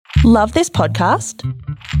Love this podcast?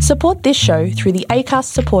 Support this show through the Acast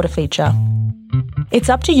supporter feature. It's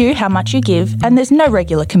up to you how much you give, and there's no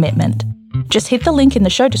regular commitment. Just hit the link in the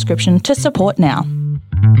show description to support now.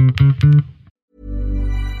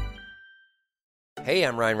 Hey,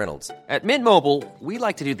 I'm Ryan Reynolds. At Mint Mobile, we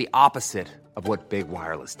like to do the opposite of what Big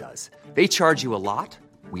Wireless does. They charge you a lot,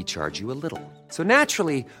 we charge you a little. So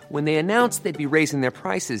naturally, when they announced they'd be raising their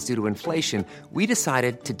prices due to inflation, we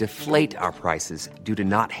decided to deflate our prices due to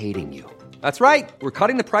not hating you. That's right. We're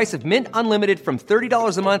cutting the price of Mint Unlimited from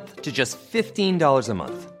 $30 a month to just $15 a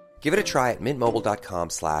month. Give it a try at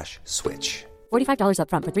mintmobile.com/switch. $45 up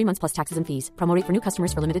front for 3 months plus taxes and fees. Promo rate for new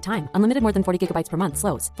customers for limited time. Unlimited more than 40 gigabytes per month.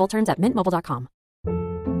 Slows full terms at mintmobile.com.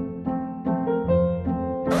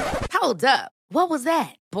 Hold up. What was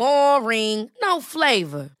that? Boring. No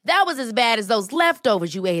flavor. That was as bad as those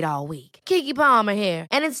leftovers you ate all week. Keke Palmer here.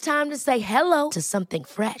 And it's time to say hello to something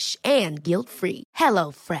fresh and guilt-free.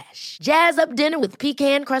 Hello Fresh. Jazz up dinner with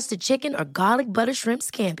pecan-crusted chicken or garlic butter shrimp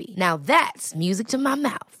scampi. Now that's music to my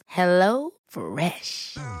mouth. Hello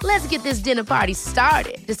Fresh. Let's get this dinner party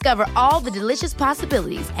started. Discover all the delicious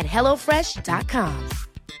possibilities at hellofresh.com.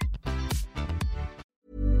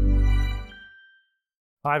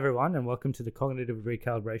 Hi everyone, and welcome to the Cognitive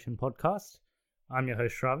Recalibration Podcast. I'm your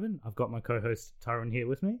host Shravan. I've got my co-host Tyrone here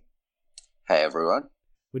with me. Hey everyone.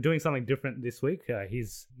 We're doing something different this week.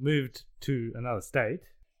 He's moved to another state.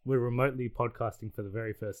 We're remotely podcasting for the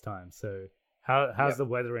very first time. So how's the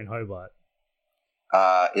weather in Hobart?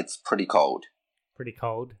 It's pretty cold. Pretty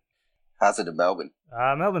cold. How's it in Melbourne?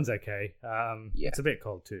 Melbourne's okay. It's a bit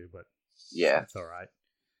cold too, but it's all right.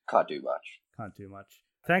 Can't do much.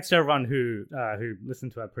 Thanks to everyone who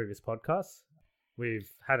listened to our previous podcasts. We've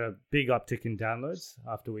had a big uptick in downloads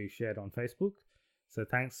after we shared on Facebook. So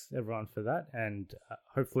thanks everyone for that. And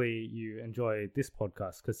hopefully you enjoy this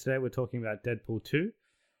podcast, because today we're talking about Deadpool 2.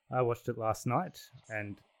 I watched it last night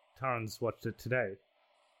and Taran's watched it today.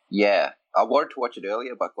 Yeah, I wanted to watch it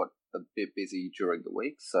earlier, but got a bit busy during the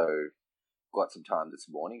week. So got some time this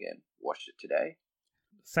morning and watched it today.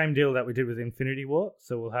 Same deal that we did with Infinity War.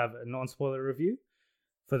 So we'll have a non-spoiler review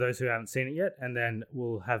for those who haven't seen it yet, and then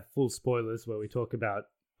we'll have full spoilers where we talk about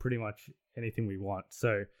pretty much anything we want.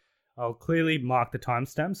 So I'll clearly mark the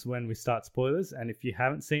timestamps when we start spoilers, and if you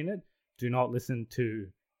haven't seen it, do not listen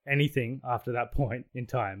to anything after that point in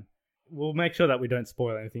time. We'll make sure that we don't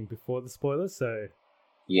spoil anything before the spoilers, so...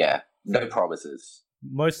 Yeah, no promises.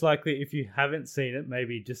 Most likely, if you haven't seen it,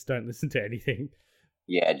 maybe just don't listen to anything.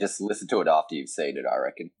 Yeah, just listen to it after you've seen it, I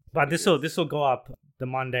reckon. But this will go up the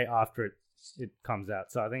Monday after it comes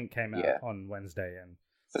out. So I think it came out on Wednesday, and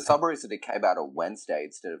for some reason it came out on Wednesday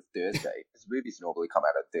instead of Thursday, because movies normally come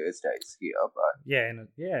out on Thursdays here, but it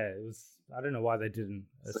was, I don't know why they didn't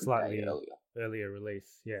a slightly earlier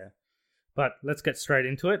release. But let's get straight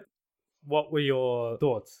into it. What were your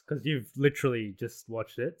thoughts? Because you've literally just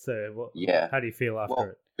watched it, so how do you feel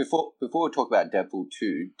after it? Before we talk about Deadpool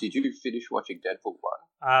 2, did you finish watching Deadpool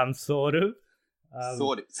 1? Sort of.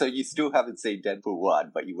 Sort of. So you still haven't seen Deadpool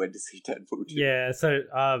 1, but you went to see Deadpool 2. Yeah, so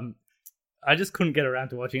I just couldn't get around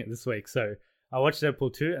to watching it this week. So I watched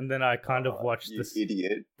Deadpool 2, and then I kind of watched the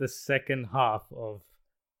second half of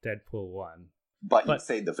Deadpool 1. But you've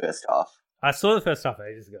seen the first half. I saw the first half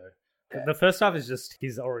ages ago. Yeah. The first half is just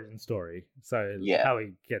his origin story. So how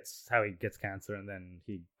he gets cancer, and then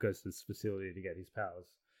he goes to this facility to get his powers.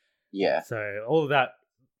 Yeah. So all of that,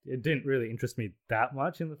 it didn't really interest me that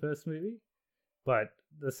much in the first movie. But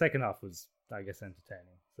the second half was, I guess,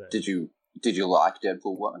 entertaining. So. Did you like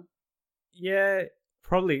Deadpool 1? Yeah,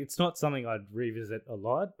 probably. It's not something I'd revisit a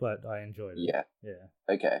lot, but I enjoyed it. Yeah.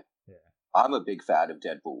 Okay. Yeah. I'm a big fan of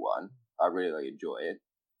Deadpool 1. I really enjoy it.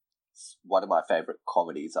 It's one of my favourite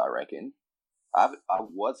comedies, I reckon. I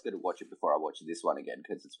was going to watch it before I watched this one again,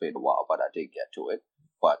 because it's been a while, but I did get to it.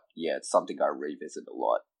 But yeah, it's something I revisit a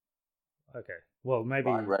lot. Okay. Well, maybe...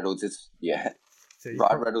 Ryan Reynolds is... Yeah. So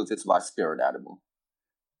Ryan Reynolds is my spirit animal.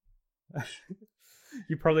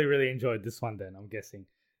 You probably really enjoyed this one then, I'm guessing.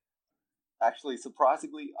 Actually,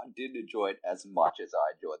 surprisingly, I didn't enjoy it as much as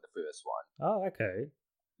I enjoyed the first one. Oh, okay.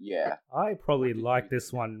 Yeah. I probably like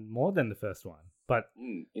this one more than the first one, but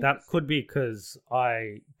that could be because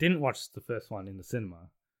I didn't watch the first one in the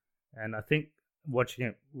cinema, and I think watching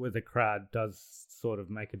it with a crowd does sort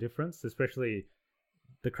of make a difference, especially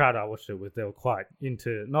the crowd I watched it with. They were quite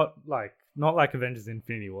into, not like Avengers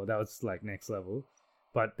Infinity War, that was like next level,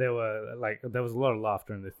 but there was a lot of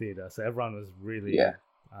laughter in the theater, so everyone was really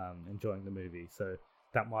enjoying the movie, so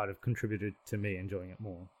that might have contributed to me enjoying it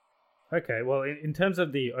more. Okay, well, in terms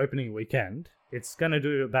of the opening weekend, it's going to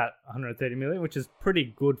do about 130 million, which is pretty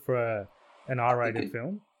good for an R-rated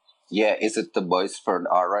film. Yeah, is it the most for an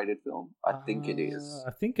R-rated film? I think it is.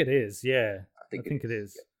 I think it is, yeah. I think it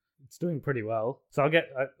is. Yeah. It's doing pretty well. So I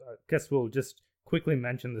guess we'll just quickly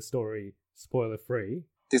mention the story spoiler-free.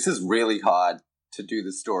 This is really hard to do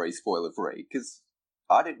the story spoiler-free, because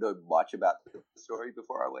I didn't know much about the story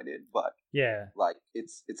before I went in, but yeah, like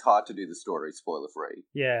it's hard to do the story spoiler-free.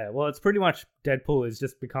 Yeah, well, it's pretty much Deadpool has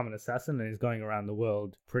just become an assassin and he's going around the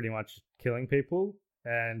world pretty much killing people,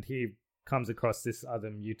 and he comes across this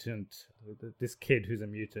other mutant, this kid who's a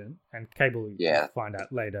mutant, and Cable, Yeah. you find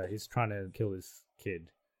out later, he's trying to kill this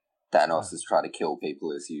kid. Thanos is trying to kill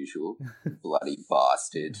people as usual. Bloody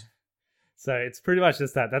bastard. So it's pretty much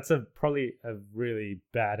just that. That's probably a really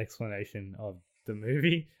bad explanation of the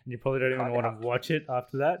movie, and you probably don't even want to watch it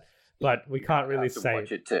after that. But we can't really say.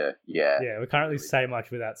 Watch it too. Yeah. Yeah, we can't really say much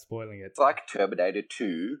without spoiling it. It's like Terminator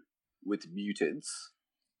 2 with mutants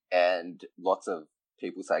and lots of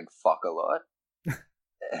people saying fuck a lot.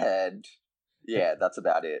 And yeah, that's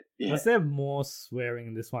about it. Yeah. Was there more swearing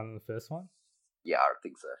in this one than the first one? Yeah, I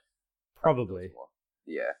think so. Probably.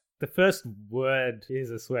 Yeah. The first word is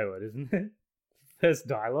a swear word, isn't it? First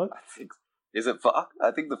dialogue. I think. Is it fuck?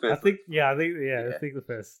 I think the first. I think the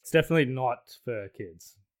first. It's definitely not for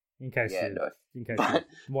kids. In case you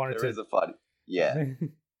wanted to. There is a funny. Yeah.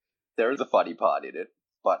 There is a funny part in it,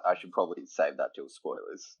 but I should probably save that till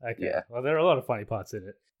spoilers. Okay. Yeah. Well, there are a lot of funny parts in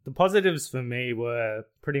it. The positives for me were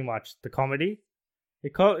pretty much the comedy.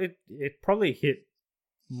 It probably hit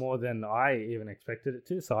more than I even expected it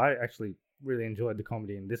to, so I actually really enjoyed the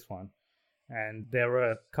comedy in this one. And there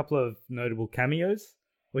were a couple of notable cameos,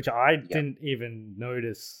 which I didn't even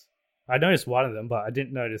notice. I noticed one of them, but I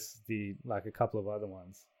didn't notice a couple of other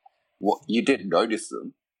ones. What, you didn't notice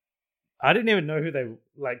them? I didn't even know who they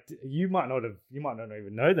you might not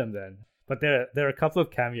even know them then. But there are a couple of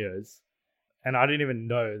cameos, and I didn't even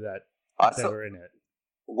know that they were in it.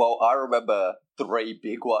 Well, I remember 3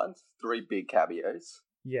 big ones, 3 big cameos.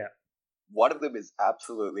 Yeah. One of them is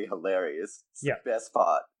absolutely hilarious. It's the best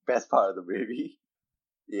part of the movie.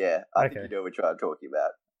 Yeah, I think you know which one I'm talking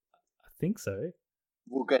about. I think so.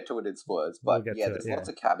 We'll get to it in spoilers, but there's lots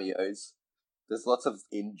of cameos. There's lots of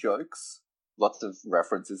in-jokes, lots of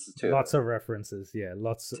references to... Lots of references, yeah.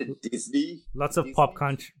 To Disney. Lots of pop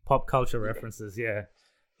culture references, yeah.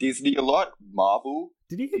 Disney a lot, Marvel.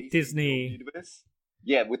 Did you hit Disney? Universe.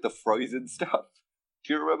 Yeah, with the Frozen stuff.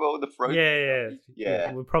 Do you remember all the Frozen stuff?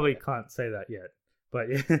 Yeah. We probably can't say that yet, but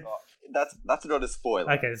yeah. That's not a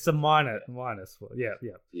spoiler. Okay, it's a minor spoiler.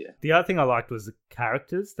 Yeah. The other thing I liked was the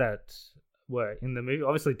characters that were in the movie.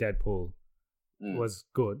 Obviously, Deadpool was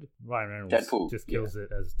good. Ryan Reynolds just kills it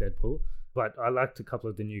as Deadpool. But I liked a couple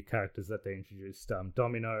of the new characters that they introduced.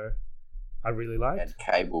 Domino, I really liked. And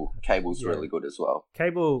Cable. Cable's really good as well.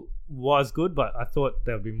 Cable was good, but I thought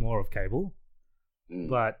there would be more of Cable.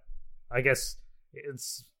 But I guess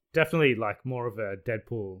it's definitely like more of a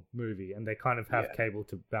Deadpool movie, and they kind of have Cable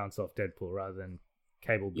to bounce off Deadpool rather than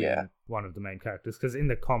Cable being one of the main characters. Because in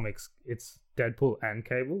the comics, it's Deadpool and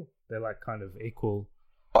Cable. They're like kind of equal.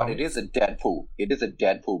 But it is a Deadpool. It is a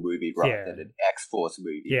Deadpool movie rather than an X-Force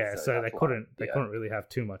movie. Yeah, so they couldn't really have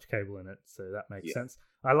too much Cable in it, so that makes sense.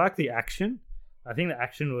 I like the action. I think the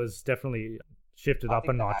action was definitely shifted up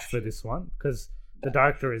a notch for this one, because the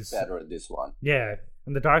director is better in this one. Yeah,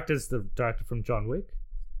 and the director's the director from John Wick,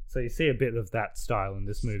 so you see a bit of that style in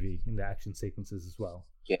this movie in the action sequences as well.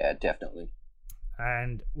 Yeah, definitely.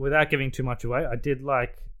 And without giving too much away, I did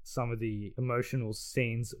like some of the emotional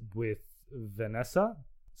scenes with Vanessa.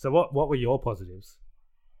 So what were your positives?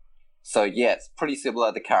 So yeah, it's pretty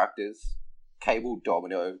similar. The characters, Cable,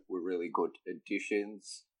 Domino were really good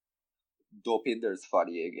additions. Dorpinder's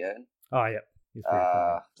funny again. Oh yeah, he's pretty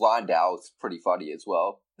funny. Blind Owl's pretty funny as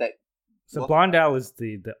well. So Blind Owl is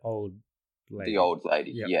the old lady. The old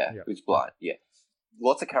lady, who's blind. Yeah,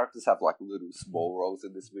 lots of characters have like little small roles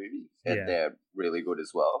in this movie, and they're really good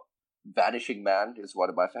as well. Vanishing Man is one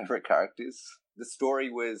of my favorite characters. The story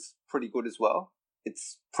was pretty good as well.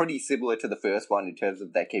 It's pretty similar to the first one in terms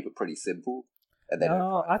of they keep it pretty simple. And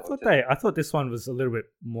I thought this one was a little bit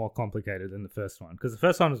more complicated than the first one, because the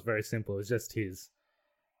first one was very simple. It's just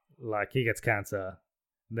he gets cancer,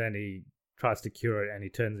 then he tries to cure it, and he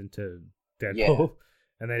turns into Deadpool,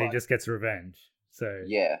 and then he just gets revenge. So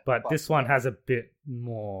but this one has a bit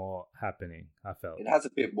more happening. I felt it has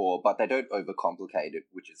a bit more, but they don't overcomplicate it,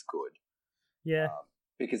 which is good. Yeah,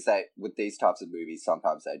 because with these types of movies,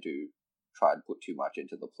 sometimes they do try and put too much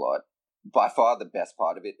into the plot. By far, the best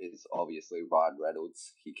part of it is obviously Ryan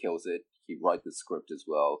Reynolds. He kills it. He wrote the script as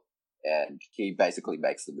well, and he basically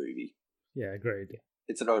makes the movie. Yeah, agreed.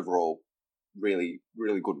 It's an overall really,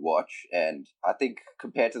 really good watch. And I think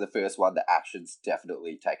compared to the first one, the action's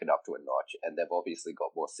definitely taken up to a notch, and they've obviously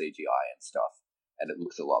got more CGI and stuff, and it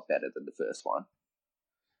looks a lot better than the first one.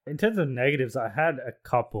 In terms of negatives, I had a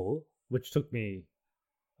couple, which took me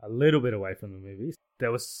a little bit away from the movie.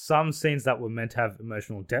 There were some scenes that were meant to have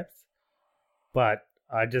emotional depth, but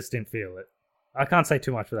I just didn't feel it. I can't say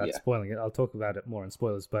too much without spoiling it. I'll talk about it more in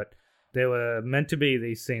spoilers, but there were meant to be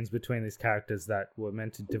these scenes between these characters that were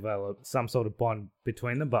meant to develop some sort of bond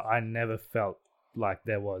between them, but I never felt like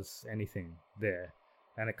there was anything there.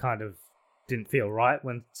 And it kind of didn't feel right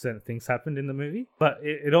when certain things happened in the movie. But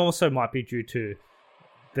it also might be due to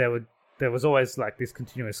there was always like this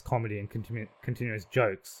continuous comedy and continuous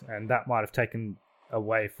jokes, and that might have taken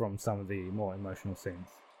away from some of the more emotional scenes.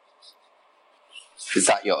 Is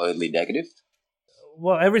that your only negative?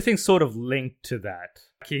 Well, everything's sort of linked to that.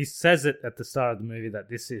 He says it at the start of the movie that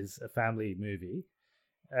this is a family movie,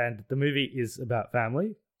 and the movie is about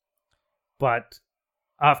family, but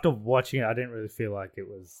after watching it, I didn't really feel like it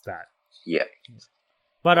was that. Yeah.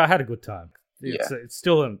 But I had a good time. It's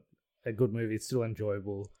still a good movie. It's still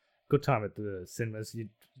enjoyable. Good time at the cinemas.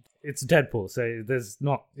 It's Deadpool, so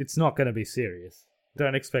it's not going to be serious.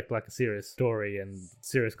 Don't expect like a serious story and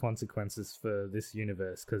serious consequences for this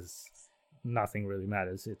universe, because nothing really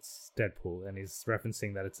matters. It's Deadpool, and he's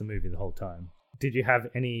referencing that it's a movie the whole time. Did you have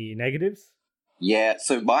any negatives? Yeah,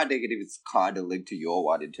 so my negative is kind of linked to your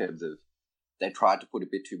one in terms of they tried to put a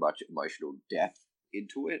bit too much emotional depth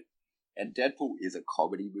into it. And Deadpool is a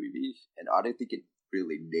comedy movie, and I don't think it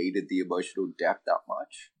really needed the emotional depth that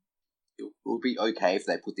much. It would be okay if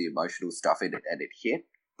they put the emotional stuff in it and it hit,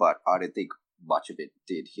 but I don't think much of it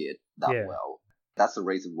did hit that well. That's the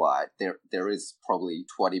reason why there is probably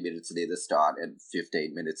 20 minutes near the start and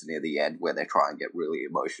 15 minutes near the end where they try and get really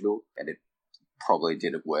emotional, and it probably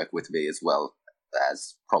didn't work with me as well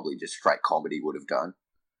as probably just straight comedy would have done.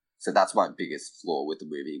 So that's my biggest flaw with the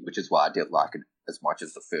movie, which is why I didn't like it as much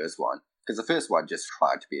as the first one. Because the first one just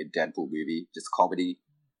tried to be a Deadpool movie, just comedy,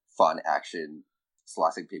 fun action,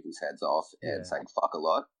 slicing people's heads off and saying fuck a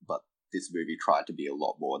lot. But this movie tried to be a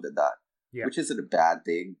lot more than that, which isn't a bad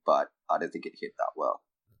thing, but I don't think it hit that well.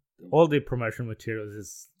 All the promotional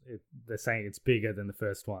materials they're saying it's bigger than the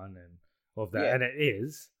first one and all of that, and it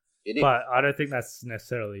is. But I don't think that's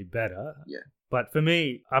necessarily better. Yeah. But for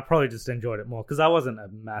me, I probably just enjoyed it more because I wasn't a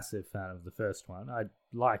massive fan of the first one. I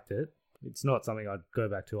liked it. It's not something I'd go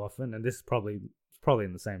back to often, and this is probably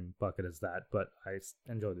in the same bucket as that, but I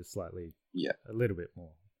enjoyed this slightly, a little bit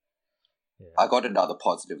more. Yeah. I got another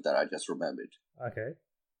positive that I just remembered. Okay.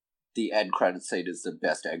 The end credit scene is the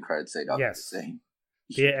best end credit scene I've ever seen.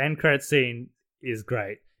 The end credit scene is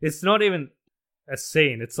great. It's not even a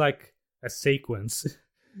scene, it's like a sequence.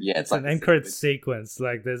 Yeah, it's like an end credit sequence.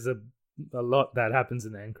 Like there's a lot that happens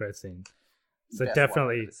in the end credit scene. So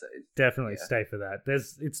definitely stay for that.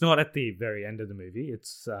 It's not at the very end of the movie.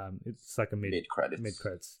 It's like a mid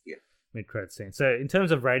credits scene. So in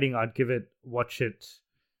terms of rating, I'd give it watch it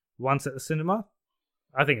once at the cinema.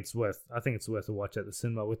 I think it's worth a watch at the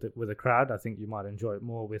cinema with a crowd. I think you might enjoy it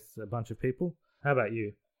more with a bunch of people. How about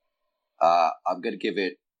you? I'm going to give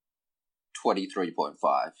it 23.5.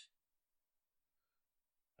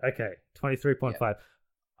 Okay, 23.5. Yeah.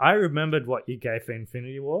 I remembered what you gave for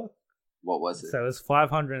Infinity War. What was it? So it was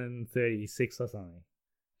 536 or something.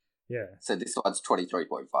 Yeah. So this one's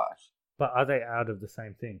 23.5. But are they out of the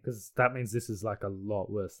same thing? Because that means this is like a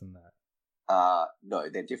lot worse than that. No,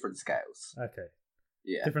 they're different scales. Okay.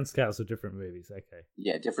 Yeah. Different scales for different movies. Okay.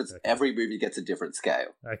 Yeah, different. Okay. Every movie gets a different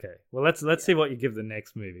scale. Okay. Well, let's see what you give the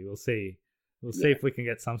next movie. We'll see. We'll see if we can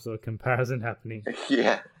get some sort of comparison happening.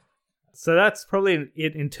 Yeah. So that's probably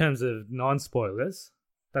it in terms of non-spoilers.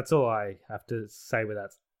 That's all I have to say with that.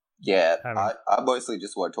 Yeah, I mostly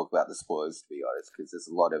just want to talk about the spoilers, to be honest, because there's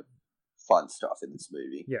a lot of fun stuff in this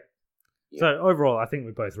movie. Yeah. So overall, I think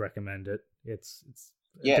we both recommend it. It's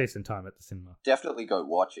a decent time at the cinema. Definitely go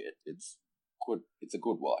watch it. It's good. It's a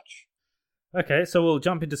good watch. Okay, so we'll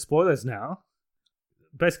jump into spoilers now.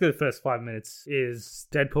 Basically, the first 5 minutes is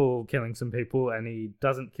Deadpool killing some people, and he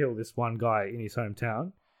doesn't kill this one guy in his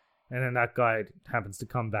hometown. And then that guy happens to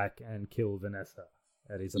come back and kill Vanessa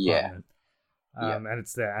at his apartment. And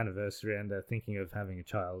it's their anniversary, and they're thinking of having a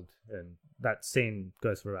child. And that scene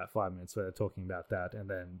goes for about 5 minutes where they're talking about that. And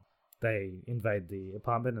then they invade the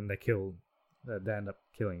apartment and they end up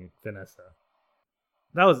killing Vanessa.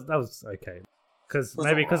 That was okay. Because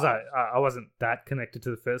I wasn't that connected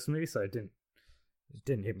to the first movie, so it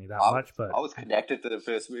didn't hit me that much. But I was connected to the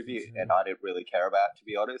first movie, and I didn't really care about it, to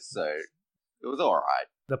be honest. So It was alright.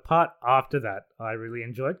 The part after that I really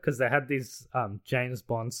enjoyed because they had these James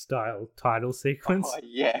Bond style title sequence. Oh,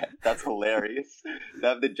 yeah, that's hilarious. They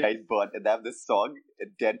have the James Bond and they have the song,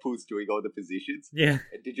 and Deadpool's doing all the positions. Yeah.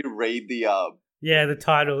 And did you read the Yeah, the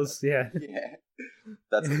titles, yeah. Yeah,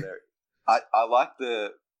 that's hilarious. I like the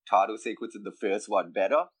title sequence in the first one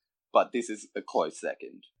better, but this is a close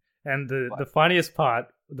second. And the funniest part,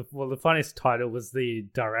 the funniest title was the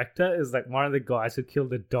director is like one of the guys who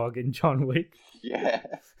killed a dog in John Wick. Yeah.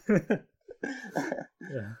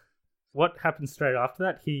 Yeah. What happens straight after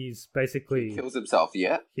that? He's basically... He kills himself,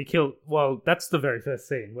 yeah? Well, that's the very first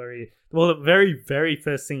scene where the very, very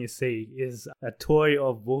first thing you see is a toy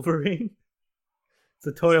of Wolverine. It's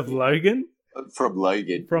a toy of Logan. From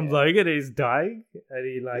Logan. Logan, he's dying, and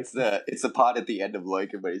he like... It's the part at the end of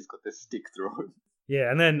Logan where he's got the stick through him. Yeah,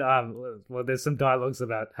 and then, there's some dialogues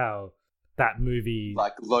about how that movie...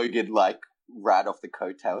 Like, Logan, ran off the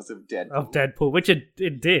coattails of Deadpool. Which it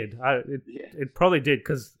did. It probably did,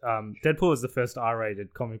 because Deadpool was the first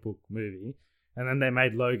R-rated comic book movie, and then they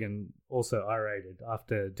made Logan also R-rated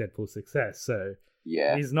after Deadpool's success, so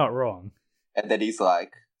yeah, he's not wrong. And then he's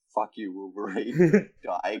like, fuck you, Wolverine,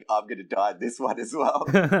 dying, I'm gonna die in this one as well.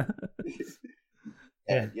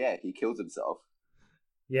 And yeah, he kills himself.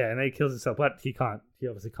 Yeah, and then he kills himself, but he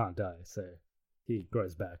obviously can't die, so he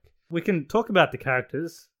grows back. We can talk about the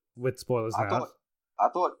characters with spoilers now. I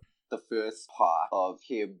thought the first part of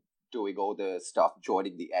him doing all the stuff,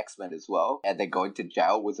 joining the X-Men as well, and then going to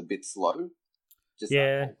jail was a bit slow. Just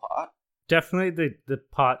that whole part. Definitely the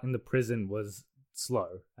part in the prison was slow,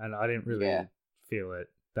 and I didn't really feel it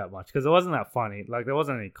that much, because it wasn't that funny. Like, there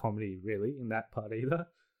wasn't any comedy, really, in that part either.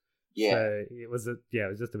 Yeah. So it was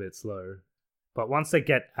just a bit slow. But once they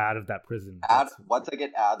get out of that prison... Once they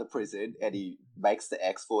get out of the prison and he makes the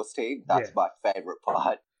X-Force team, that's my favourite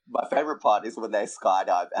part. My favourite part is when they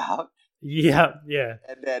skydive out. Yeah, yeah.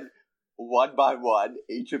 And then, one by one,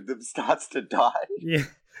 each of them starts to die. Yeah.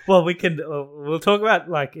 Well, we'll talk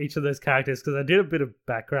about, each of those characters, because I did a bit of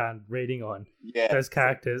background reading on those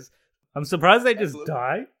characters. I'm surprised they just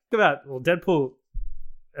die. Deadpool,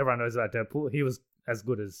 everyone knows about Deadpool. He was as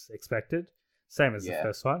good as expected. Same as the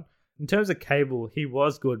first one. In terms of Cable, he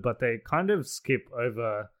was good, but they kind of skip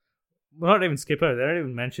over... Well, not even skip over. They don't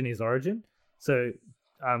even mention his origin. So,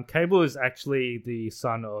 Cable is actually the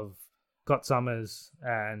son of Scott Summers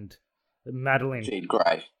and Madeline... Jean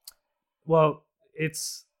Grey. Well,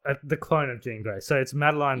 it's the clone of Jean Grey. So it's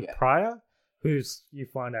Madeline Pryor, who's, you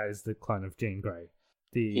find out, is the clone of Jean Grey.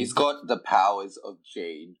 He's got the powers of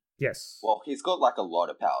Jean. Yes. Well, he's got, a lot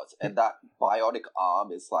of powers. And that bionic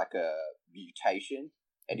arm is like a mutation.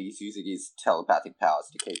 And he's using his telepathic powers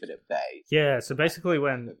to keep it at bay. Yeah, so basically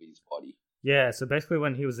his body. Yeah, so basically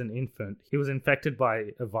when he was an infant, he was infected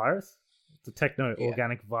by a virus, the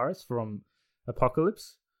techno-organic virus from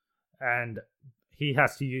Apocalypse, and he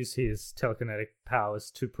has to use his telekinetic powers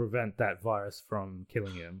to prevent that virus from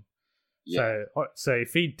killing him. Yeah. So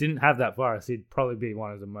if he didn't have that virus, he'd probably be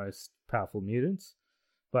one of the most powerful mutants.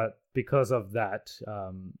 But because of that,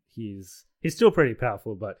 he's still pretty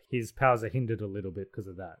powerful, but his powers are hindered a little bit because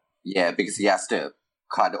of that. Yeah, because he has to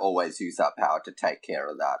kind of always use that power to take care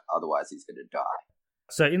of that. Otherwise, he's going to die.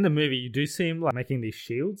 So in the movie, you do see him making these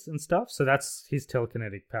shields and stuff. So that's his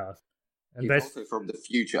telekinetic power. And he's also from the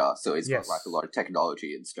future, so he's got a lot of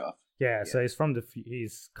technology and stuff. Yeah, so he's from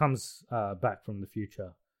comes back from the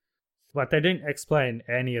future. But they didn't explain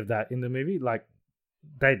any of that in the movie.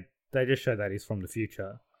 They just show that he's from the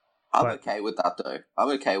future. I'm okay with that, though. I'm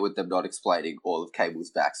okay with them not explaining all of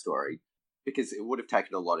Cable's backstory, because it would have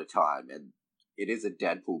taken a lot of time, and it is a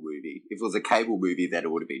Deadpool movie. If it was a Cable movie, then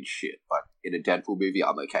it would have been shit. But in a Deadpool movie,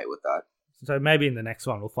 I'm okay with that. So maybe in the next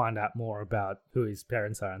one, we'll find out more about who his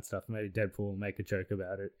parents are and stuff. Maybe Deadpool will make a joke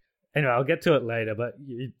about it. Anyway, I'll get to it later, but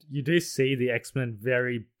you do see the X-Men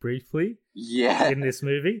very briefly in this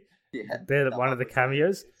movie. Yeah, they're one of the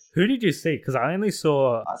cameos. Who did you see? Because I only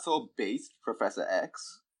saw... I saw Beast, Professor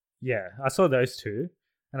X. Yeah, I saw those two.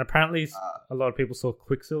 And apparently a lot of people saw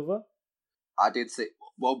Quicksilver. I did see...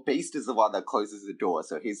 Well, Beast is the one that closes the door,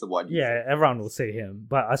 so he's the one... Yeah, everyone will see him.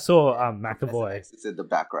 But I saw McAvoy. X is in the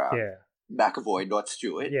background. Yeah. McAvoy, not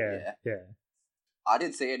Stewart. Yeah. I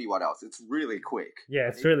didn't see anyone else. It's really quick. Yeah,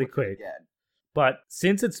 it's really quick. But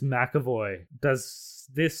since it's McAvoy, does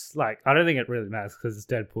this, I don't think it really matters because it's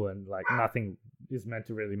Deadpool and, nothing is meant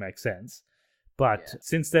to really make sense. But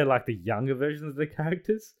since they're, the younger versions of the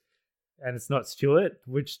characters, and it's not Stewart,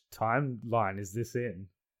 which timeline is this in?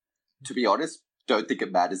 To be honest, don't think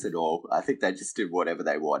it matters at all. I think they just did whatever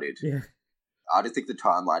they wanted. Yeah. I don't think the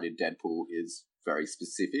timeline in Deadpool is very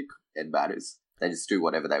specific and matters. They just do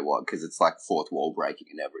whatever they want because it's fourth wall breaking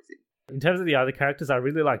and everything. In terms of the other characters, I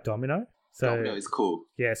really like Domino. So Domino is cool.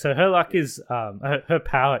 yeah, so her luck is her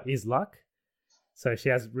power is luck. So she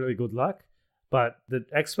has really good luck. But the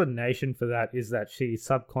explanation for that is that she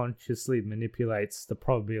subconsciously manipulates the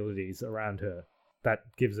probabilities around her that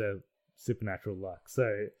gives her supernatural luck.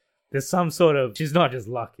 So there's some sort of, she's not just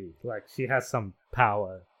lucky, like she has some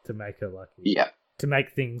power to make her lucky. Yeah. To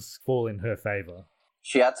make things fall in her favor.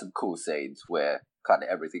 She had some cool scenes where kind of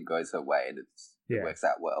everything goes her way and it works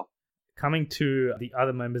out well. Coming to the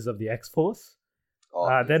other members of the X-Force,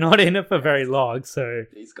 Oh, they're not in it for very long, so...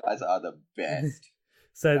 These guys are the best.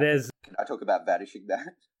 So there's... Can I talk about Vanishing Man?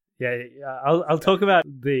 Yeah, I'll talk about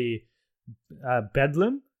the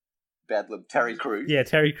Bedlam. Bedlam, Terry Crews. Yeah,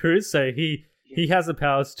 Terry Crews. So he has the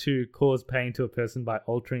powers to cause pain to a person by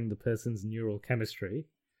altering the person's neural chemistry.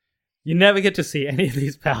 You never get to see any of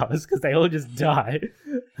these powers because they all just die.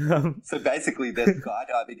 So basically, there's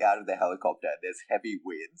skydiving out of the helicopter, there's heavy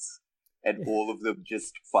winds, and all of them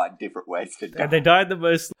just find different ways to die. And they die in the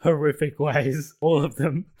most horrific ways, all of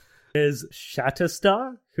them. There's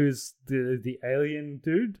Shatterstar, who's the alien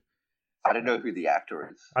dude. I don't know who the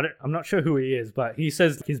actor is. I'm not sure who he is, but he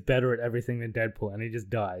says he's better at everything than Deadpool, and he just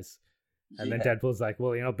dies. And then Deadpool's like,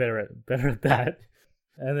 well, you're not better at that.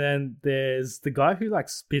 And then there's the guy who like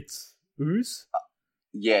spits ooze.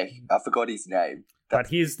 Yeah, I forgot his name. But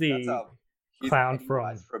he's the clown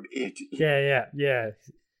from It. Yeah.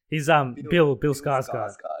 He's Bill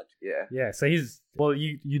Skarsgård. Yeah. Yeah, so he's, well,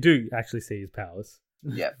 you do actually see his powers.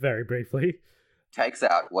 Yeah. Very briefly. Takes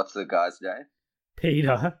out, what's the guy's name?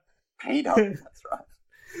 Peter, that's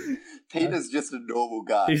right. Peter's just a normal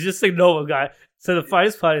guy. he's just a normal guy. So the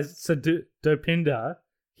funniest part is, so Dopinder,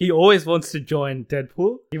 he always wants to join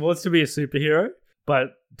Deadpool. He wants to be a superhero,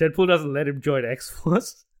 but Deadpool doesn't let him join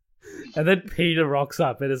X-Force. And then Peter rocks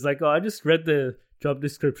up and is like, oh, I just read the job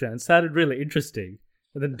description. It sounded really interesting.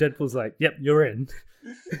 And then Deadpool's like, yep, you're in.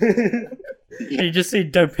 You just see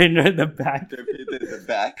Dopinder in the back. Dopinder in the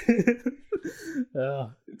back.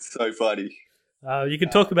 It's so funny. You can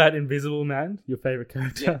talk about Invisible Man, your favorite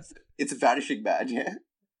character. Yes, it's Vanishing Man, yeah.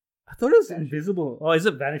 I thought it was Invisible. Oh, is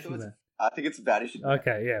it Vanishing Man? I think it's Vanishing Man.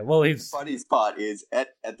 Okay, yeah. Well, The funniest part is, at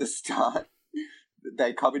the start,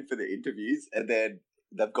 they come in for the interviews, and then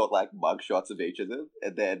they've got, like, mug shots of each of them,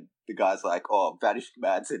 and then the guy's like, oh, Vanishing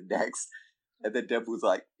Man's in next. And then Deadpool's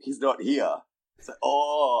like, he's not here. It's like,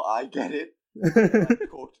 oh, I get it.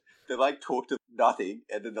 They talk to nothing,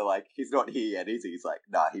 and then they're like, he's not here yet, is he? He's like,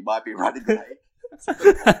 nah, he might be running late. So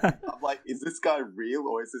I'm like, is this guy real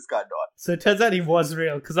or is this guy not? So it turns out he was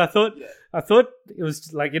real, because I thought it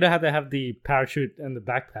was like, you know how they have the parachute and the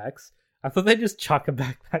backpacks? I thought they just chuck a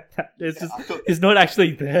backpack. He's not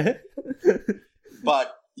actually there.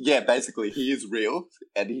 But yeah, basically he is real,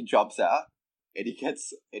 and he jumps out, and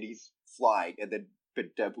he's flying, and then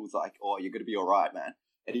Deadpool's like, oh, you're gonna be alright, man.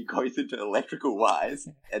 And he goes into electrical wires,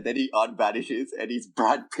 and then he unvanishes, and he's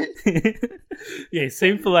Brad Pitt. Yeah, he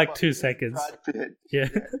seemed for like 2 seconds. Brad Pitt. Yeah.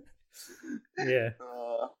 Yeah.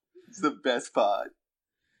 It's the best part.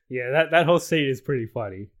 Yeah, that whole scene is pretty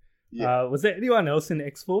funny. Yeah. Was there anyone else in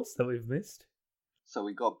X-Force that we've missed? So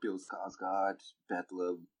we got Bill Skarsgård,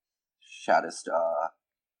 Bedlam, Shatterstar,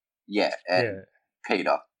 and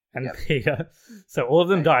Peter. And Peter. So all of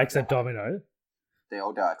them die except Domino. They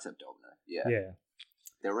all die except Domino, Yeah.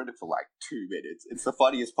 They're in it for like 2 minutes. It's the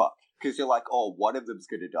funniest part. Because you're like, oh, one of them's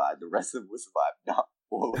going to die. The rest of them will survive. No,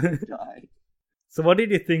 all of them died. So what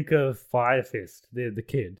did you think of Fire Fist, the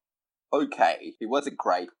kid? Okay. He wasn't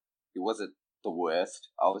great. He wasn't the worst.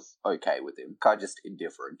 I was okay with him. Kind of just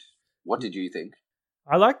indifferent. What did you think?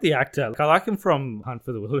 I like the actor. I like him from Hunt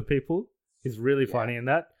for the Wilder People. He's really funny in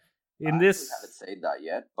that. I haven't seen that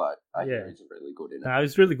yet, but I hear he's really good in it. No,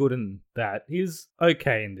 he's really good in that. He's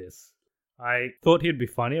okay in this. I thought he'd be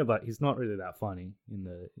funnier, but he's not really that funny in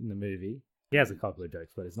the movie. He has a couple of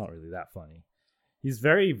jokes, but it's not really that funny. He's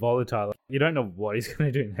very volatile. You don't know what he's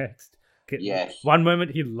going to do next. Yeah. One moment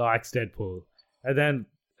he likes Deadpool, and then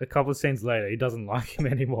a couple of scenes later he doesn't like him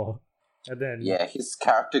anymore. And then his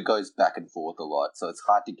character goes back and forth a lot, so it's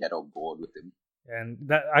hard to get on board with him.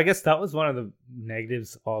 And I guess that was one of the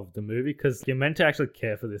negatives of the movie, because you're meant to actually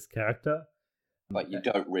care for this character, but you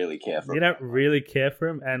don't really care for him. You don't really care for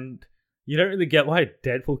him, and you don't really get why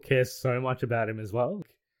Deadpool cares so much about him as well,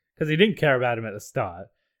 because he didn't care about him at the start.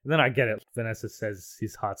 And then I get it. Vanessa says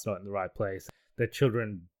his heart's not in the right place. The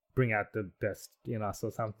children bring out the best in us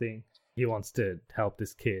or something. He wants to help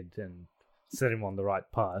this kid and set him on the right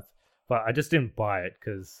path. But I just didn't buy it,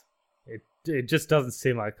 because it just doesn't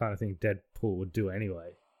seem like the kind of thing Deadpool would do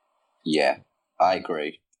anyway. Yeah, I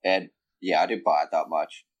agree. And yeah, I didn't buy it that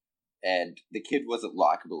much. And the kid wasn't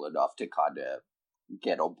likable enough to kind of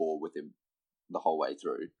get on board with him the whole way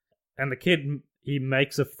through. And the kid, he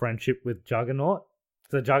makes a friendship with Juggernaut.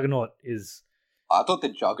 So Juggernaut is... I thought the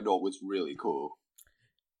Juggernaut was really cool.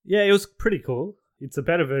 Yeah, it was pretty cool. It's a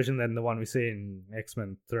better version than the one we see in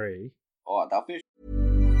X-Men 3. Oh, that fish.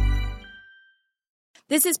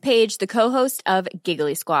 This is Paige, the co-host of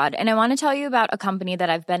Giggly Squad, and I want to tell you about a company that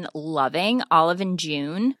I've been loving, Olive &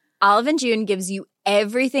 June. Olive & June gives you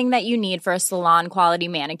everything that you need for a salon-quality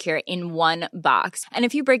manicure in one box. And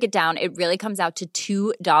if you break it down, it really comes out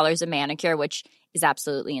to $2 a manicure, which is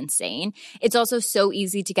absolutely insane. It's also so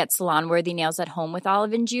easy to get salon-worthy nails at home with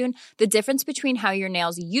Olive & June. The difference between how your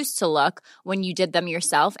nails used to look when you did them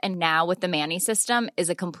yourself and now with the Mani system is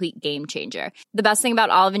a complete game changer. The best thing about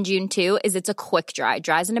Olive & June, too, is it's a quick dry.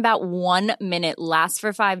 Dries in about 1 minute, lasts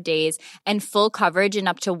for 5 days, and full coverage in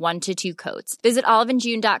up to 1 to 2 coats. Visit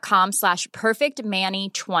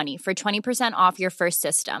oliveandjune.com/perfectmani20 for 20% off your first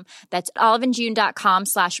system. That's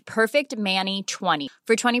oliveandjune.com/perfectmani20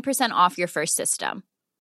 for 20% off your first system.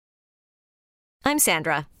 I'm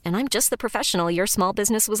Sandra, and I'm just the professional your small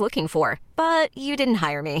business was looking for. But you didn't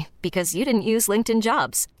hire me because you didn't use LinkedIn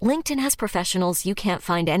Jobs. LinkedIn has professionals you can't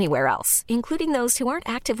find anywhere else, including those who aren't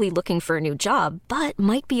actively looking for a new job, but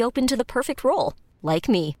might be open to the perfect role, like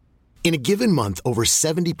me. In a given month, over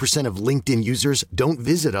 70% of LinkedIn users don't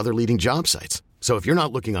visit other leading job sites. So if you're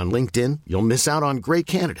not looking on LinkedIn, you'll miss out on great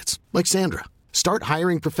candidates, like Sandra. Start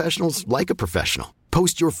hiring professionals like a professional.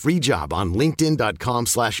 Post your free job on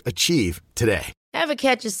linkedin.com/achieve today. Ever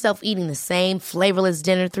catch yourself eating the same flavorless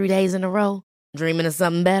dinner 3 days in a row? Dreaming of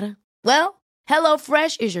something better? Well,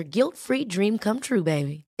 HelloFresh is your guilt-free dream come true,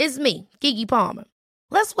 baby. It's me, Keke Palmer.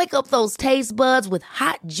 Let's wake up those taste buds with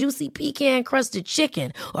hot, juicy pecan-crusted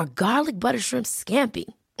chicken or garlic butter shrimp scampi.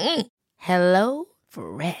 Hello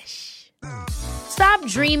Fresh. Stop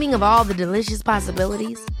dreaming of all the delicious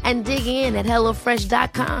possibilities and dig in at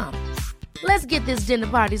HelloFresh.com. Let's get this dinner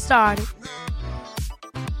party started.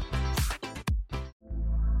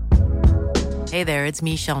 Hey there, it's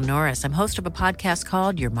Michelle Norris. I'm host of a podcast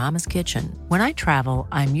called Your Mama's Kitchen. When I travel,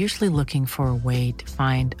 I'm usually looking for a way to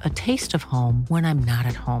find a taste of home when I'm not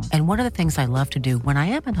at home. And one of the things I love to do when I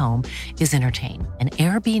am at home is entertain. And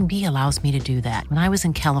Airbnb allows me to do that. When I was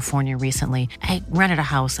in California recently, I rented a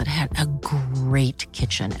house that had a great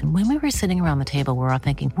kitchen. And when we were sitting around the table, we were all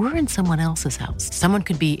thinking, we're in someone else's house. Someone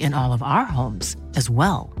could be in all of our homes as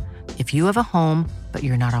well. If you have a home, but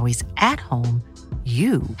you're not always at home,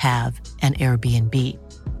 you have an Airbnb.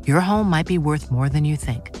 Your home might be worth more than you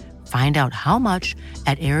think. Find out how much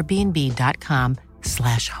at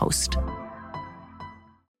airbnb.com/host.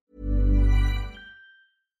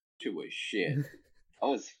 It was shit. That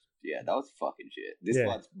was fucking shit. This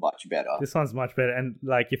one's much better. This one's much better. And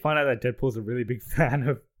like you find out that Deadpool's a really big fan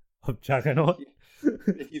of Juggernaut.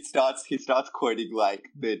 He starts quoting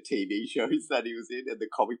like the TV shows that he was in and the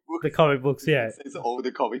comic books. The comic books, yeah. He says all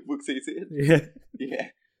the comic books he's in. Yeah.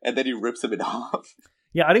 Yeah. And then he rips them in half.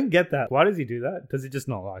 Yeah, I didn't get that. Why does he do that? Does he just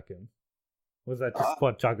not like him? Was that just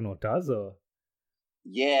what Juggernaut does, or?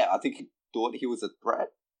 Yeah, I think he thought he was a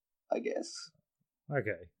threat, I guess.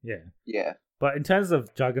 Okay, yeah. Yeah. But in terms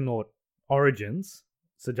of Juggernaut origins,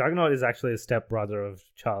 so Juggernaut is actually a stepbrother of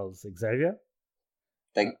Charles Xavier.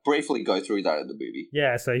 They briefly go through that in the movie.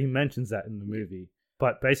 Yeah, so he mentions that in the movie.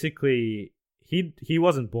 But basically, he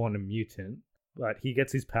wasn't born a mutant, but he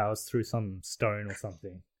gets his powers through some stone or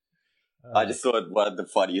something. I just thought one of the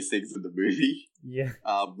funniest things in the movie. Yeah.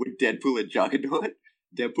 With Deadpool and Juggernaut.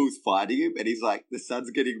 Deadpool's fighting him, and he's like, the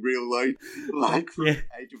sun's getting real low, like from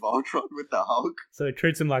Age of Ultron with the Hulk. So he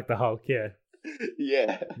treats him like the Hulk, yeah.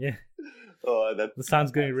 Yeah. Yeah. Oh, the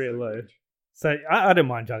sun's getting real low. So I don't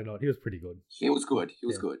mind Juggernaut. He was pretty good. He was good.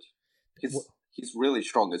 He's really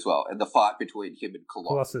strong as well. And the fight between him and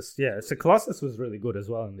Colossus. Yeah. So Colossus was really good as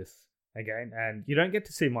well in this again. And you don't get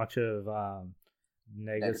to see much of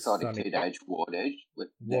Negasonic Teenage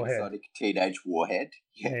Warhead.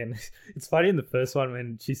 Yeah. And it's funny in the first one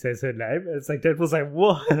when she says her name. It's like Deadpool's like,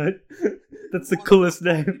 what? That's the coolest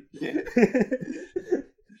name. Yeah.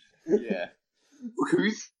 Yeah.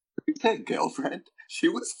 Who's that girlfriend? She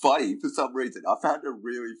was funny for some reason. I found her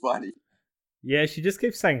really funny. Yeah, she just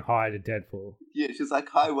keeps saying hi to Deadpool. Yeah, she's like,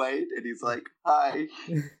 hi, Wade. And he's like, hi.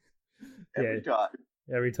 Every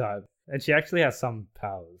time. And she actually has some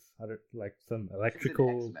powers. I don't like some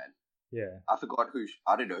electrical. X-Men. Yeah. I forgot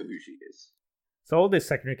I don't know who she is. So all these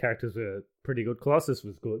secondary characters were pretty good. Colossus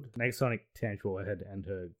was good. Negasonic Teenage Warhead and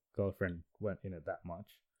her girlfriend weren't in it that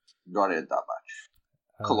much. Not in it that much.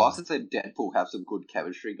 Colossus and Deadpool have some good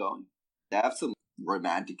chemistry going. They have some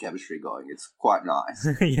romantic chemistry going. It's quite nice.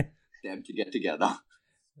 Yeah. Them to get together.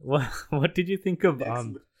 What did you think of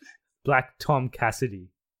Black Tom Cassidy.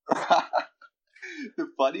 The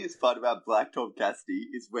funniest part about Black Tom Cassidy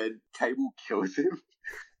is when Cable kills him.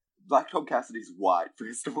 Black Tom Cassidy's white,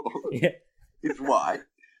 first of all. Yeah. He's white.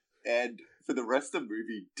 And for the rest of the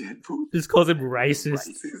movie, Deadpool Just calls him racist.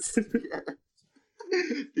 Yeah.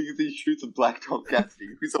 Because he shoots a Black Tom Cassidy,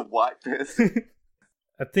 who's a white person.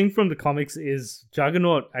 A thing from the comics is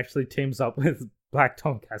Juggernaut actually teams up with Black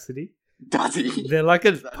Tom Cassidy. Does he? They're like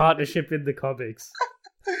a partnership in the comics.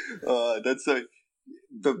 That's so...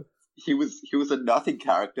 He was a nothing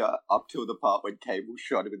character up till the part when Cable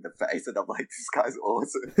shot him in the face, and I'm like, this guy's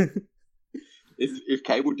awesome. If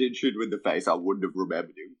Cable did shoot him in the face, I wouldn't have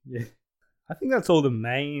remembered him. Yeah. I think that's all the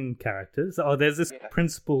main characters. Oh, there's this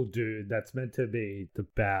principal dude that's meant to be the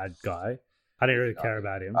bad guy. I didn't really care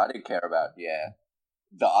about him. I didn't care about,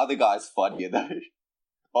 The other guy's funnier, though.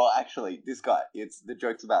 Oh, actually, this guy, the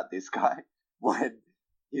joke's about this guy. When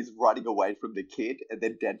he's running away from the kid, and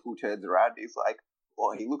then Deadpool turns around, he's like,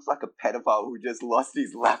 oh, he looks like a pedophile who just lost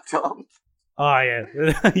his laptop. Oh,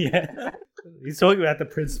 yeah. Yeah. He's talking about the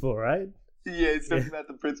principal, right? Yeah, he's talking about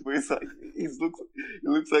the principal. He's like, he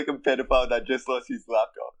looks like a pedophile that just lost his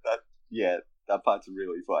laptop. That part's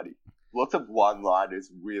really funny. Lots of one-liners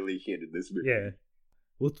really hit in this movie. Yeah.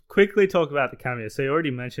 We'll quickly talk about the cameo. So you already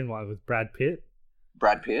mentioned one with Brad Pitt.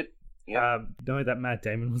 Brad Pitt? Yeah. Know that Matt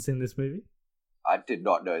Damon was in this movie? I did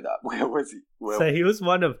not know that. Where was he? So he was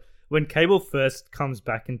one of... When Cable first comes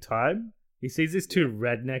back in time, he sees these two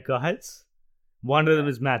redneck guys. One of them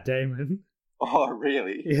is Matt Damon. Oh,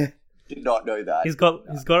 really? Yeah. Did not know that. He's got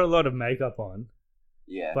a lot of makeup on.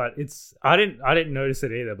 Yeah. But I didn't notice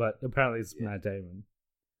it either, but apparently it's Matt Damon.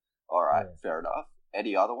 All right, fair enough.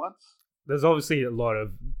 Any other ones? There's obviously a lot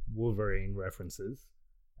of Wolverine references.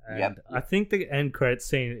 And I think the end credits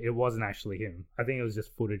scene, it wasn't actually him. I think it was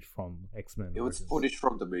just footage from X-Men. It was footage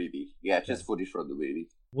from the movie. Yeah, just footage from the movie.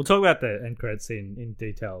 We'll talk about the end credits scene in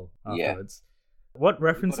detail afterwards. What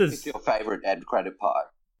references? What's your favorite end credit part?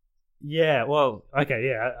 Yeah, well, okay,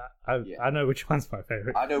 yeah. I know which one's my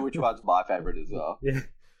favorite. I know which one's my favorite as well. Yeah.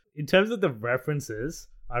 In terms of the references,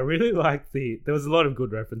 I really like there was a lot of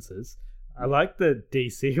good references. I like the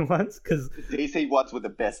DC ones because... The DC ones were the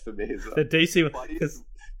best for me as well. The DC ones, because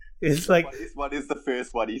it's like... This one is the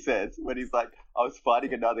first one he says, when he's like, I was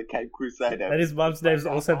fighting another Cape Crusader. And his mum's name's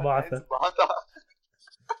also Martha.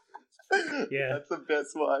 Yeah. That's the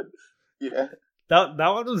best one. Yeah. That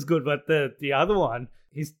one was good, but the other one,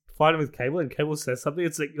 he's fighting with Cable and Cable says something.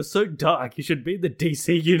 It's like, you're so dark, you should be in the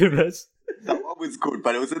DC universe. That one was good,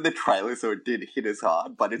 but it was in the trailer, so it did hit as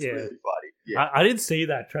hard, but it's really funny. Yeah. I didn't see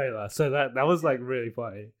that trailer, so that was like really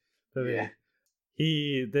funny for me.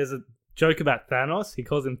 Yeah. There's a joke about Thanos. He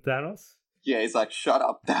calls him Thanos. Yeah, he's like, shut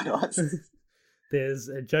up, Thanos. There's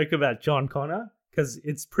a joke about John Connor, because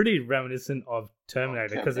it's pretty reminiscent of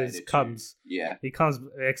Terminator, because he comes,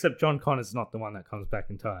 except John Connor's not the one that comes back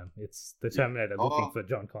in time. It's the Terminator looking for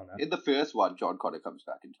John Connor. In the first one, John Connor comes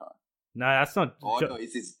back in time. No, that's not... no,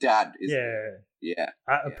 it's his dad, isn't it? Yeah.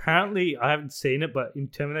 Apparently, I haven't seen it, but in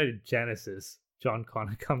Terminator Genesis, John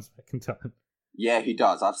Connor comes back in time. Yeah, he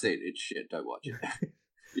does. I've seen it. It's shit. Don't watch it.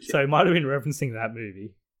 So he might have been referencing that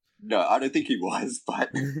movie. No, I don't think he was,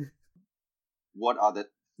 but... What other...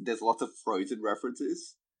 There's lots of Frozen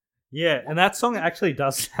references. Yeah, and that song actually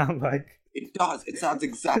does sound like... It does. It sounds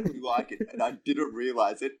exactly like it, and I didn't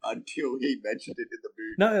realize it until he mentioned it in the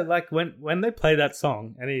movie. No, like when they play that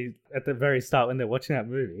song, and at the very start when they're watching that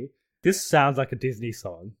movie, this sounds like a Disney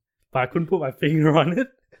song, but I couldn't put my finger on it.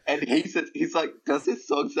 And he's like, does this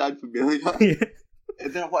song sound familiar? Yeah.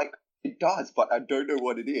 And then I'm like, it does, but I don't know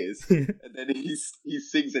what it is. And then he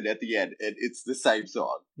sings it at the end, and it's the same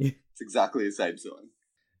song. Yeah. It's exactly the same song.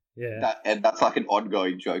 Yeah. And that's like an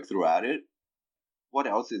ongoing joke throughout it. What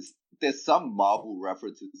else is... There's some Marvel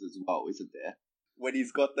references as well, isn't there? When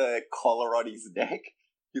he's got the collar on his neck,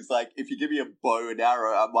 he's like, if you give me a bow and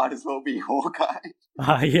arrow, I might as well be Hawkeye.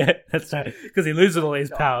 Yeah, that's right. Because he loses all his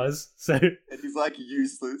powers, so... And he's like,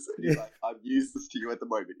 useless. And he's like, I'm useless to you at the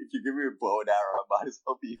moment. If you give me a bow and arrow, I might as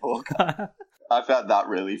well be Hawkeye. I found that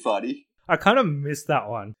really funny. I kind of missed that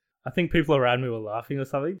one. I think people around me were laughing or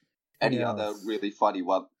something. Any other really funny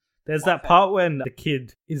one? There's that part when the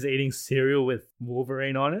kid is eating cereal with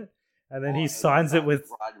Wolverine on it, and then he signs it with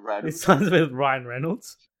Ryan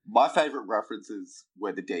Reynolds. My favourite references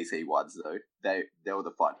were the DC ones, though. They were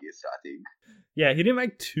the funniest, I think. Yeah, he didn't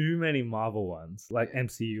make too many Marvel ones, like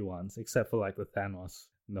MCU ones, except for like the Thanos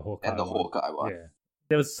and the Hawkeye one. Yeah.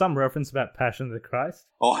 There was some reference about Passion of the Christ.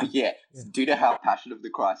 Oh, yeah. Do you know how Passion of the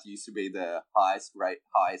Christ used to be the highest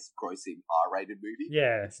grossing R-rated movie?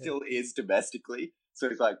 Yeah. It still is domestically. So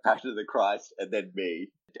it's like Passion of the Christ and then me.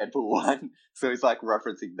 Deadpool 1. So he's like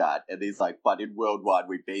referencing that, and he's like, but in World 1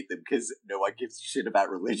 we beat them because no one gives a shit about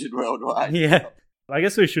religion worldwide. Yeah. I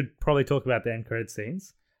guess we should probably talk about the end credit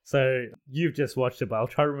scenes. So you've just watched it, but I'll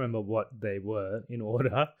try to remember what they were in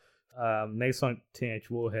order. Negasonic Teenage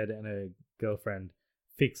Warhead and a girlfriend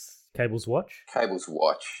fix Cable's watch. Cable's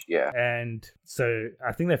watch, yeah. And so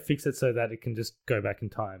I think they fix it so that it can just go back in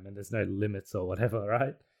time and there's no limits or whatever,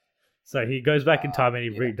 right? So he goes back in time and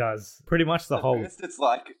he redoes pretty much the whole... First it's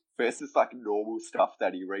like normal stuff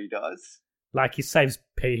that he redoes. Like he saves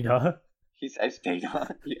Peter. He saves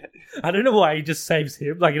Peter, yeah. I don't know why he just saves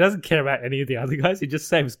him. Like, he doesn't care about any of the other guys. He just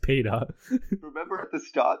saves Peter. Remember at the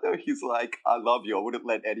start, though, he's like, I love you. I wouldn't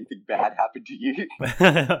let anything bad happen to you.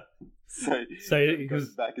 so he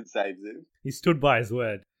goes back and saves him. He stood by his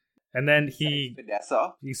word. And then he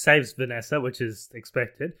saves Vanessa, which is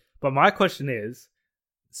expected. But my question is,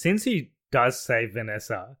 since he does save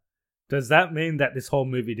Vanessa, does that mean that this whole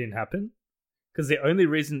movie didn't happen? Because the only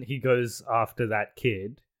reason he goes after that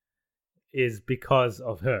kid is because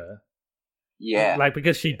of her. Yeah. Like,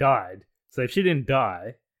 because she died. So if she didn't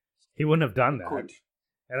die, he wouldn't have done that.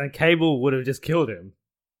 And then Cable would have just killed him.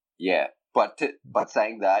 Yeah. But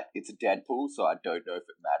saying that, it's a Deadpool, so I don't know if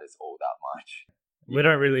it matters all that much. We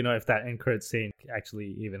don't really know if that end credit scene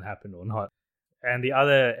actually even happened or not. And the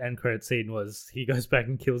other end credit scene was he goes back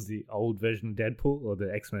and kills the old version of Deadpool, or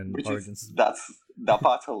the X-Men Origins. That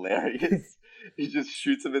part's hilarious. He just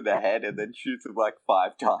shoots him in the head and then shoots him like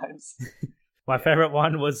 5 times. My favorite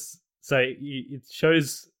one was, so it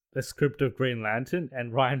shows the script of Green Lantern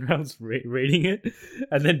and Ryan Reynolds reading it,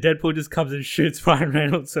 and then Deadpool just comes and shoots Ryan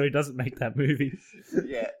Reynolds so he doesn't make that movie.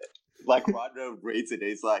 Yeah, like Ryan Reynolds reads it and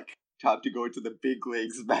he's like, time to go to the big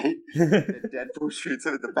leagues, mate. And Deadpool shoots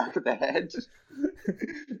him in the back of the head.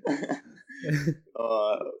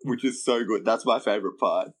 Which is so good. That's my favorite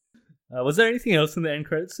part. Was there anything else in the end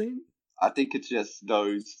credit scene? I think it's just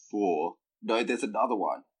those 4. No, there's another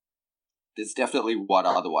one. There's definitely one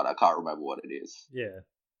other one. I can't remember what it is. Yeah.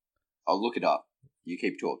 I'll look it up. You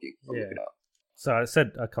keep talking. I'll look it up. So I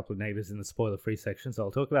said a couple of negatives in the spoiler-free section, so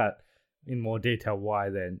I'll talk about in more detail why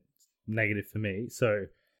they're negative for me. So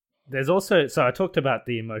there's also... So I talked about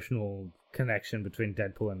the emotional connection between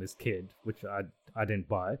Deadpool and this kid, which I didn't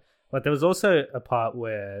buy. But there was also a part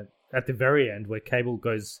where, at the very end, where Cable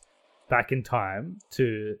goes back in time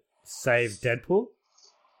to save Deadpool,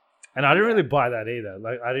 and I didn't really buy that either.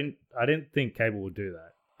 Like, I didn't think Cable would do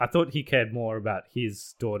that. I thought he cared more about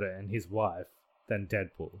his daughter and his wife than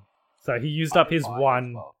Deadpool. So he used up his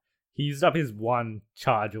one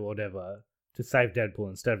charge or whatever to save Deadpool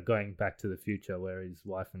instead of going back to the future where his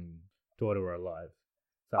wife and daughter were alive.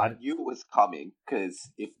 So I knew it was coming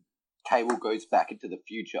because if Cable goes back into the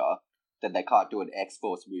future, then they can't do an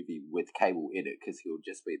X-Force movie with Cable in it because he'll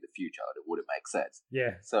just be in the future and it wouldn't make sense.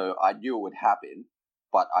 Yeah. So I knew it would happen,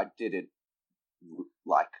 but I didn't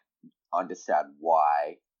understand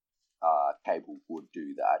why Cable would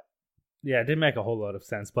do that. Yeah, it didn't make a whole lot of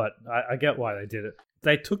sense, but I get why they did it.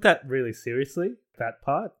 They took that really seriously, that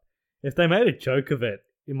part. If they made a joke of it,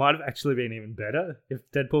 it might have actually been even better. If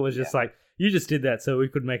Deadpool was just like, you just did that so we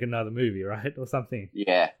could make another movie, right? Or something.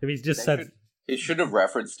 Yeah. If he's just said... He should have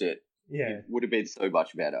referenced it. Yeah. It would have been so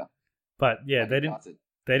much better. But yeah, they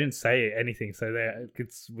didn't say anything, so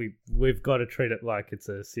we've got to treat it like it's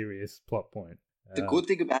a serious plot point. The good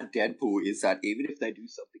thing about Deadpool is that even if they do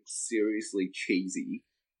something seriously cheesy,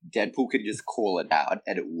 Deadpool can just call it out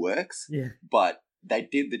and it works. Yeah. But they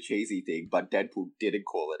did the cheesy thing, but Deadpool didn't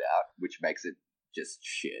call it out, which makes it just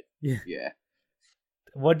shit. Yeah. Yeah.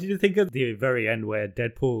 What did you think of the very end where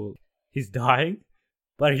Deadpool, he's dying,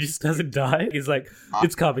 but he just doesn't die? He's like,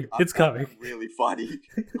 it's coming, it's coming. Really funny.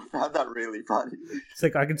 I found that really funny. It's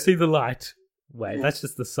like, I can see the light. Wait, that's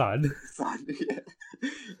just the sun. Yeah.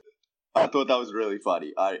 I thought that was really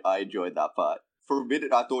funny. I enjoyed that part. For a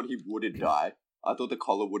minute, I thought he wouldn't die. I thought the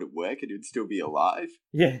collar wouldn't work and he'd still be alive.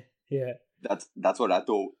 Yeah. That's what I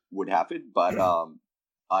thought would happen, but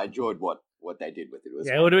I enjoyed what they did with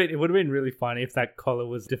it. It would have been really funny if that collar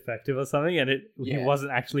was defective or something and he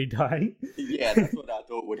wasn't actually dying. Yeah, that's what I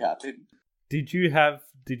thought would happen. Did you have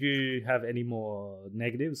any more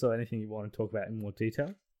negatives or anything you want to talk about in more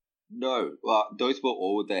detail? No, well, those were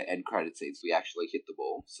all the end credit scenes. We actually hit them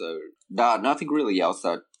all. So, nothing really else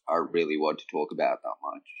that I really want to talk about that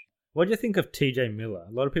much. What do you think of TJ Miller?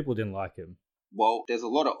 A lot of people didn't like him. Well, there's a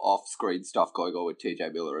lot of off-screen stuff going on with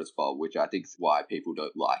TJ Miller as well, which I think is why people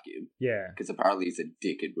don't like him. Yeah. Because apparently he's a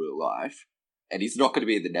dick in real life. And he's not going to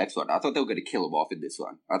be in the next one. I thought they were going to kill him off in this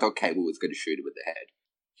one. I thought Cable was going to shoot him in the head.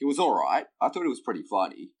 He was alright. I thought it was pretty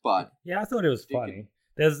funny, but... Yeah, I thought it was funny.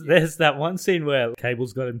 There's that one scene where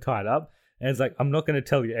Cable's got him tied up, And it's like, I'm not going to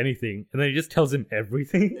tell you anything. And then he just tells him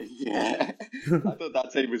everything. Yeah. I thought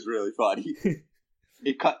that scene was really funny.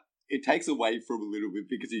 It takes away from a little bit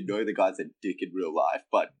because you know the guy's a dick in real life,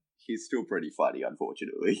 but he's still pretty funny,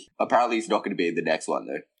 unfortunately. Apparently he's not going to be in the next one,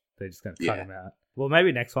 though. They're just going to cut him out. Well,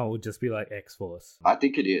 maybe next one will just be like X-Force. I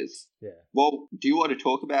think it is. Yeah. Well, do you want to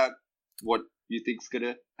talk about what you think's going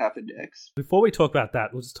to happen next? Before we talk about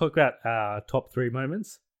that, we'll just talk about our top 3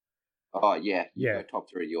 moments. Oh, yeah. Yeah. Go top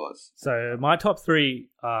 3 yours. So my top 3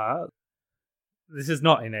 are... This is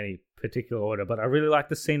not in any particular order, but I really like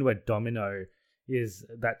the scene where Domino is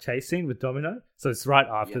that chase scene with Domino. So it's right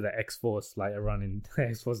after the X-Force, like everyone in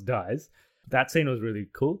X-Force dies. That scene was really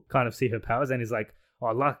cool. Kind of see her powers, and he's like,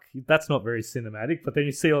 oh, luck, that's not very cinematic. But then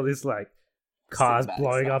you see all this, like, cars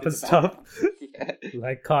blowing up and stuff.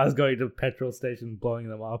 Like, cars going to petrol stations, blowing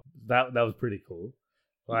them up. That was pretty cool.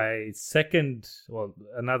 My second, well,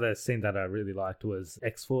 another scene that I really liked was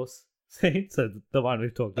X-Force scene. So the one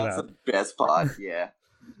we've talked about. That's the best part, yeah.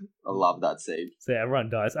 I love that scene. So everyone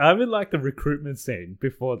dies. I really like the recruitment scene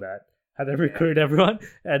before that. How they recruit everyone.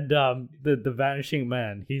 And the Vanishing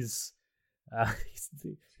Man, his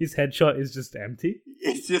headshot is just empty.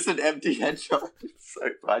 It's just an empty headshot. It's so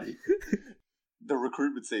funny. The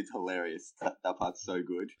recruitment scene's hilarious. That part's so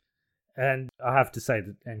good. And I have to say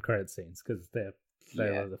the end credit scenes, because they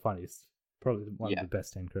are the funniest. Probably one of the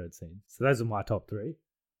best end credit scenes. So those are my top 3.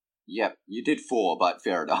 Yep, you did 4, but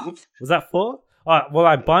fair enough. Was that 4? Well,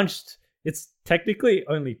 I bunched. It's technically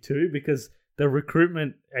only 2, because the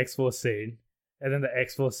recruitment X-Force scene, and then the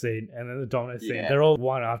X-Force scene, and then the Domino scene, they're all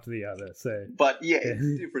one after the other. So, but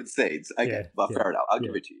it's different scenes. Okay, but fair enough. I'll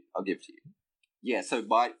give it to you. Yeah, so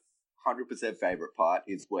my 100% favorite part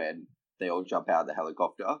is when they all jump out of the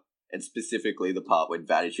helicopter, and specifically the part when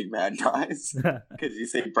Vanishing Man dies, because you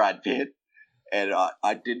see Brad Pitt, and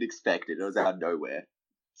I didn't expect it. It was out of nowhere.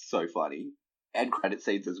 So funny. End credit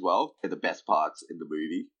scenes as well are the best parts in the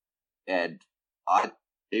movie. And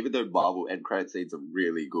even though Marvel end credit scenes are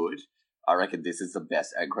really good, I reckon this is the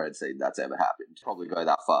best end credit scene that's ever happened. Probably go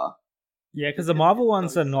that far. Yeah, because the Marvel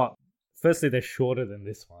ones are not... Firstly, they're shorter than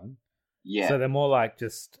this one. Yeah. So they're more like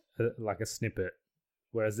just like a snippet.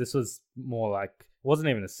 Whereas this was more like... It wasn't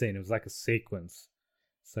even a scene, it was like a sequence.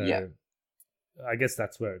 So I guess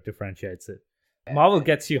that's where it differentiates it. Marvel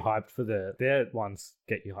gets you hyped for their ones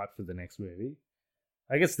get you hyped for the next movie.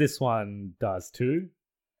 I guess this one does too.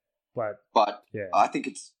 But yeah. I think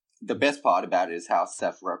it's the best part about it is how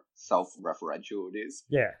self-referential it is.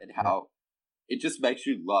 Yeah. And how it just makes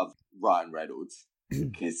you love Ryan Reynolds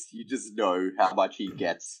because you just know how much he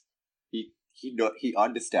gets. He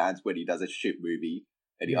understands when he does a shit movie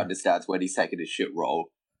and he understands when he's taking a shit role.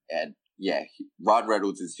 And Ryan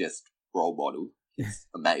Reynolds is just role model. It's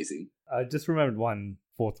amazing. I just remembered one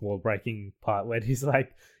fourth wall breaking part where he's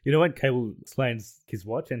like, you know when Cable explains his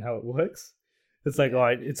watch and how it works? It's like, all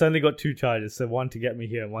right, it's only got 2 charges, so one to get me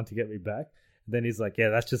here and one to get me back. And then he's like, yeah,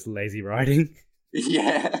 that's just lazy writing.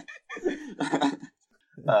 Yeah.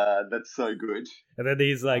 That's so good. And then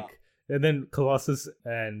he's like, and then Colossus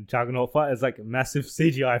and Juggernaut fight is like a massive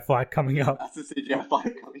CGI fight coming up. Massive CGI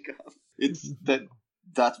fight coming up. It's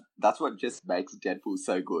that's what just makes Deadpool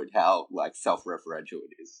so good, how like self-referential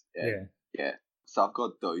it is. And, yeah. So I've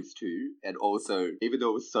got those 2, and also, even though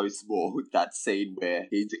it was so small, that scene where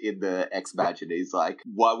he's in the X-Mansion, he's like,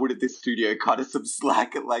 why wouldn't this studio cut us some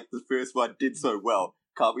slack? Like the first one did so well.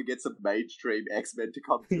 Can't we get some mainstream X-Men to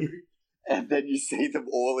come through? And then you see them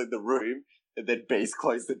all in the room, and then Beast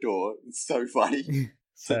close the door. It's so funny.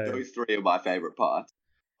 So those 3 are my favorite parts.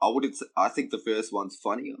 I think the first one's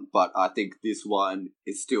funnier, but I think this one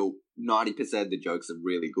is still 90% of the jokes are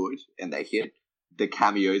really good and they hit. The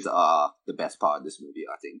cameos are the best part of this movie,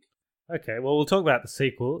 I think. Okay, well, we'll talk about the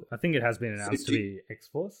sequel. I think it has been announced to be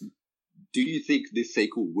X-Force. Do you think this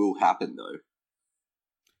sequel will happen, though?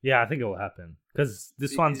 Yeah, I think it will happen. Because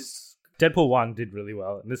Deadpool 1 did really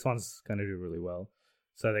well, and this one's going to do really well.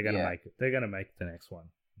 So they're going to make it. They're going to make the next one.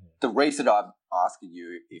 The reason I'm asking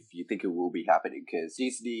you if you think it will be happening, because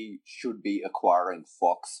Disney should be acquiring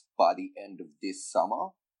Fox by the end of this summer.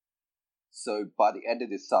 So by the end of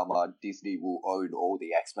this summer, Disney will own all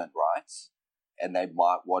the X-Men rights, and they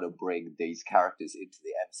might want to bring these characters into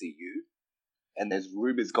the MCU. And there's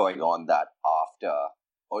rumors going on that after,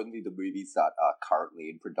 only the movies that are currently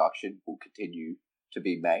in production will continue to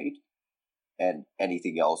be made, and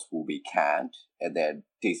anything else will be canned, and then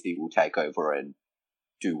Disney will take over and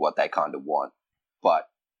do what they kind of want. But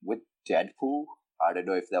with Deadpool, I don't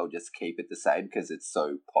know if they'll just keep it the same because it's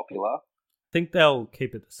so popular. I think they'll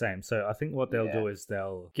keep it the same. So I think what they'll do is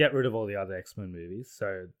they'll get rid of all the other X-Men movies.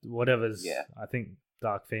 So whatever's, I think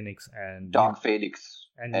Dark Phoenix and Phoenix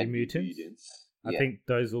and New Mutants. I think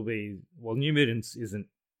those will be... Well, New Mutants isn't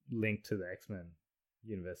linked to the X-Men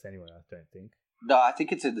universe anyway, I don't think. No, I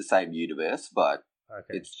think it's in the same universe, but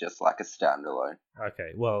it's just like a standalone.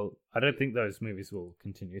 Okay, well, I don't think those movies will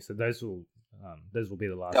continue, so those will be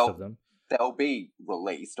the last of them. They'll be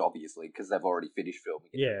released, obviously, because they've already finished filming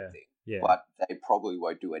and everything. Yeah. But they probably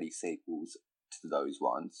won't do any sequels to those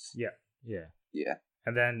ones. Yeah. Yeah.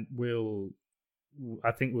 And then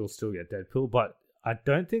I think we'll still get Deadpool, but I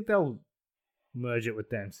don't think they'll merge it with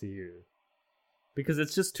the MCU. Because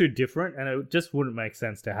it's just too different, and it just wouldn't make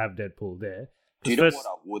sense to have Deadpool there. Do you know what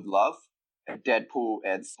I would love? A Deadpool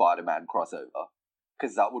and Spider-Man crossover.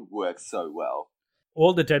 Because that would work so well.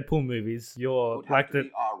 All the Deadpool movies, It would have to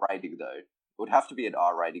be R-rated, though. It would have to be an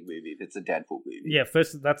R-rated movie if it's a Deadpool movie. Yeah,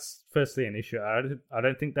 that's firstly an issue. I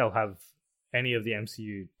don't think they'll have any of the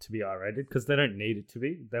MCU to be R-rated, because they don't need it to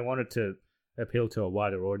be. They want it to appeal to a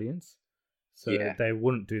wider audience. So they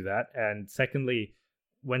wouldn't do that. And secondly,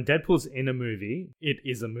 when Deadpool's in a movie, it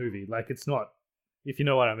is a movie. Like, it's not, if you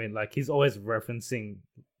know what I mean. Like, he's always referencing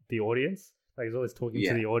the audience. Like, he's always talking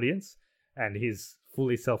to the audience, and he's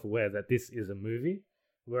fully self-aware that this is a movie.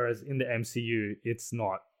 Whereas in the MCU, it's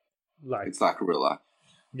not like... It's like real life.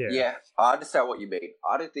 Yeah, I understand what you mean.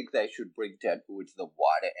 I don't think they should bring Deadpool into the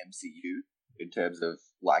wider MCU in terms of,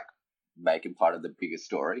 like, making part of the bigger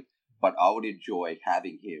story. But I would enjoy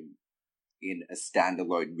having him in a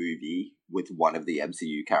standalone movie with one of the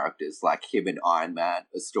MCU characters, like him and Iron Man,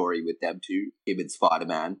 a story with them two, him and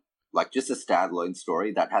Spider-Man, like just a standalone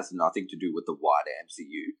story that has nothing to do with the wider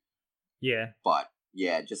MCU. Yeah. But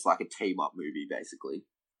yeah, just like a team-up movie, basically.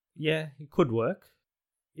 Yeah, it could work.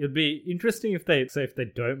 It'd be interesting if they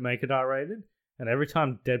don't make it R-rated, and every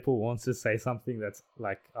time Deadpool wants to say something that's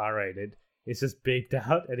like R-rated, it's just beeped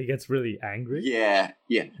out and he gets really angry. Yeah.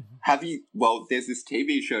 There's this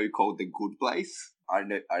TV show called The Good Place. I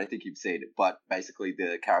don't think you've seen it, but basically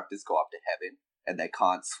the characters go up to heaven and they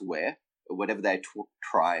can't swear. Whenever they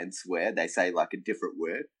try and swear, they say like a different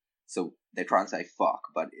word. So they try and say fuck,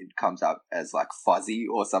 but it comes up as like fuzzy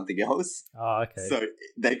or something else. Oh, okay. So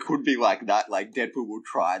they could be like that. Like Deadpool will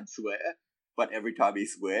try and swear, but every time he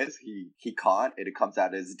swears, he can't, and it comes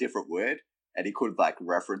out as a different word, and he could like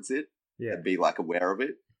reference it and be like aware of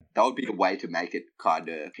it. That would be a way to make it kind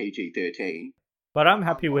of PG-13. But I'm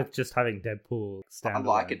happy with just having Deadpool standalone. I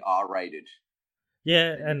like it R-rated.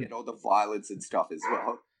 Yeah, and you get all the violence and stuff as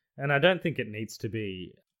well. And I don't think it needs to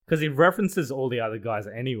be, because he references all the other guys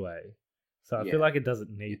anyway. So I feel like it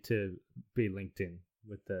doesn't need to be linked in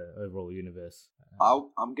with the overall universe.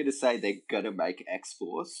 I'm gonna say they're gonna make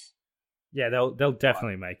X-Force. Yeah, they'll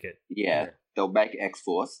definitely make it. Yeah, they'll make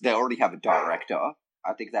X-Force. They already have a director.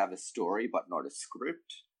 I think they have a story, but not a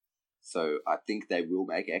script. So I think they will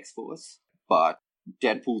make X-Force. But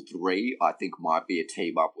Deadpool 3, I think, might be a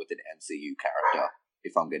team up with an MCU character,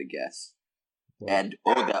 if I'm going to guess. Wow. And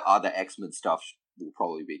all the other X-Men stuff will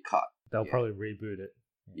probably be cut. They'll probably reboot it.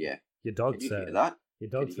 Yeah. Your dog's Can you hear that? Your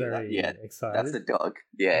dog's very excited. That's the dog.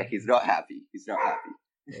 Yeah, he's not happy. He's not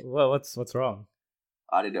happy. Well, what's wrong?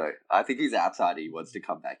 I don't know. I think he's outside. He wants to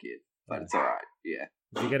come back in, but it's all right. Yeah.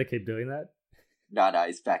 Is he going to keep doing that? No,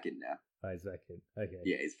 he's back in now. Oh, he's back in. Okay.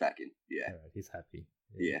 Yeah, he's back in. Yeah. All right, he's happy.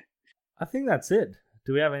 Yeah. I think that's it.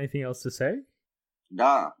 Do we have anything else to say?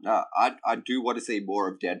 No. I do want to see more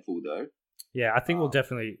of Deadpool, though. Yeah, I think we'll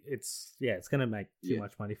definitely... It's going to make too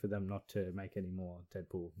much money for them not to make any more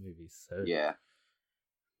Deadpool movies. So yeah.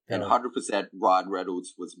 And 100% Ryan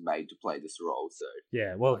Reynolds was made to play this role, so...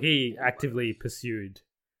 Yeah, well, he actively pursued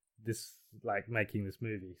this, like, making this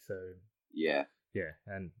movie, so... Yeah. Yeah,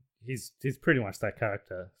 and he's pretty much that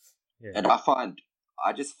character. Yeah. And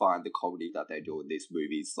I just find the comedy that they do in these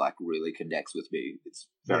movies, like, really connects with me. It's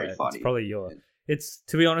very funny. It's probably It's,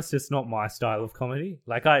 to be honest, it's not my style of comedy.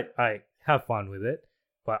 Like, I have fun with it,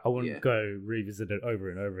 but I wouldn't go revisit it over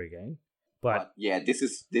and over again. But yeah, this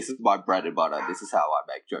is my bread and butter. This is how I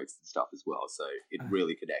make jokes and stuff as well. So it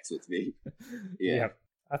really connects with me. Yeah.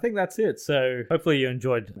 I think that's it. So hopefully you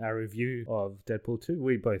enjoyed our review of Deadpool 2.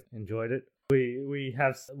 We both enjoyed it. We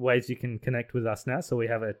have ways you can connect with us now. So we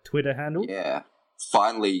have a Twitter handle. Yeah.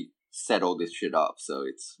 Finally set all this shit up, so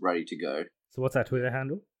it's ready to go. So what's our Twitter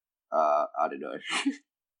handle? I don't know.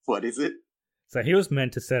 What is it? So he was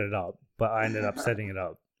meant to set it up, but I ended up setting it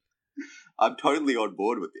up. I'm totally on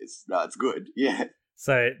board with this. No, it's good. Yeah.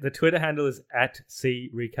 So the Twitter handle is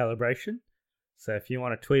 @CRecalibration. So if you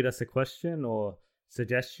want to tweet us a question or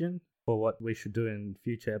suggestion for what we should do in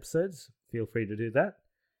future episodes, feel free to do that.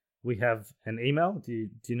 We have an email. Do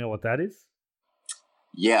you know what that is?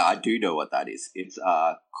 Yeah, I do know what that is. It's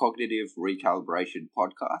cognitive recalibration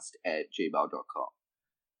podcast @gmail.com.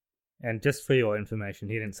 And just for your information,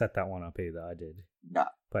 he didn't set that one up either. I did. No.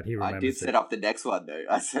 But he remembers I did set up the next one,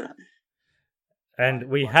 though. And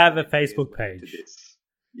we have a Facebook page.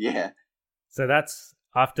 Yeah. So that's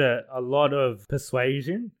after a lot of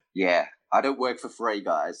persuasion. Yeah. I don't work for free,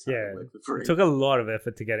 guys. Yeah. It took a lot of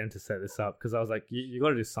effort to get him to set this up because I was like, you got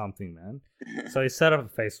to do something, man. So he set up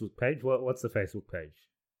a Facebook page. What's the Facebook page?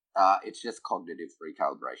 It's just Cognitive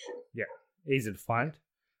Recalibration. Yeah. Easy to find.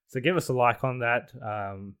 So give us a like on that.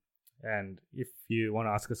 And if you want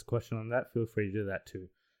to ask us a question on that, feel free to do that too.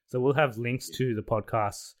 So we'll have links to the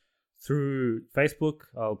podcasts through Facebook.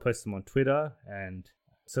 I'll post them on Twitter. And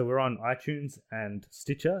so we're on iTunes and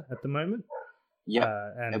Stitcher at the moment. Yeah,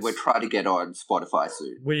 and we're trying to get on Spotify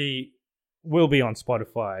soon. We will be on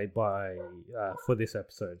Spotify for this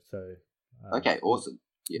episode. So okay, awesome.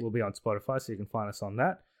 Yeah. We'll be on Spotify, so you can find us on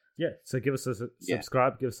that. Yeah, so give us a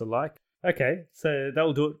subscribe, give us a like. Okay, so that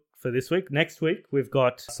will do it for this week. Next week, we've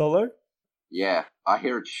got Solo. Yeah, I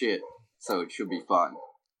hear it's shit, so it should be fun.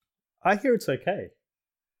 I hear it's okay.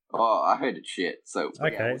 Oh, I heard it's shit, so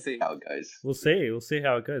okay. Yeah, we'll see how it goes. We'll see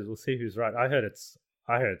how it goes. We'll see who's right. I heard it's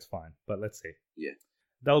fine, but let's see. Yeah.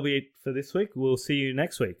 That'll be it for this week. We'll see you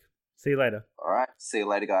next week. See you later. All right. See you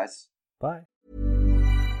later, guys. Bye.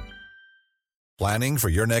 Planning for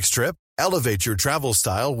your next trip? Elevate your travel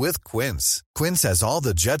style with Quince. Quince has all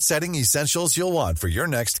the jet-setting essentials you'll want for your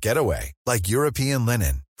next getaway, like European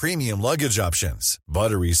linen, premium luggage options,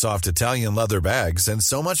 buttery soft Italian leather bags, and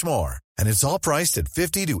so much more. And it's all priced at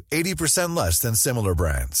 50 to 80% less than similar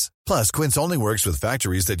brands. Plus, Quince only works with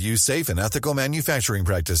factories that use safe and ethical manufacturing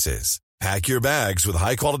practices. Pack your bags with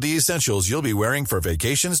high-quality essentials you'll be wearing for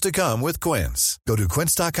vacations to come with Quince. Go to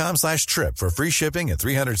quince.com/trip for free shipping and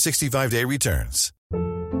 365-day returns.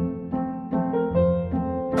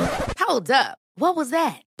 Hold up. What was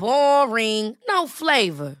that? Boring. No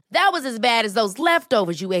flavor. That was as bad as those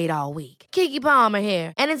leftovers you ate all week. Keke Palmer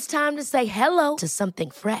here. And it's time to say hello to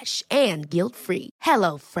something fresh and guilt-free.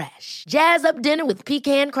 Hello Fresh. Jazz up dinner with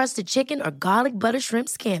pecan-crusted chicken or garlic butter shrimp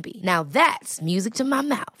scampi. Now that's music to my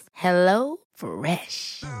mouth. Hello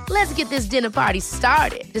Fresh. Let's get this dinner party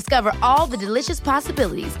started. Discover all the delicious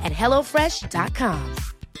possibilities at HelloFresh.com.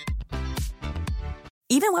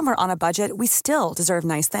 Even when we're on a budget, we still deserve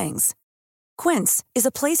nice things. Quince is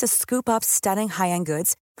a place to scoop up stunning high-end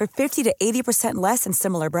goods for 50 to 80% less than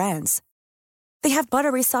similar brands. They have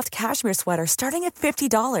buttery soft cashmere sweaters starting at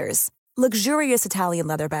 $50, luxurious Italian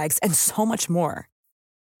leather bags, and so much more.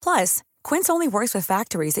 Plus, Quince only works with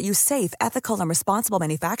factories that use safe, ethical, and responsible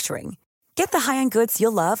manufacturing. Get the high-end goods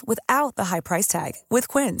you'll love without the high price tag with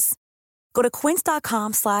Quince. Go to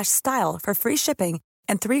quince.com/style for free shipping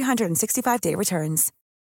and 365-day returns.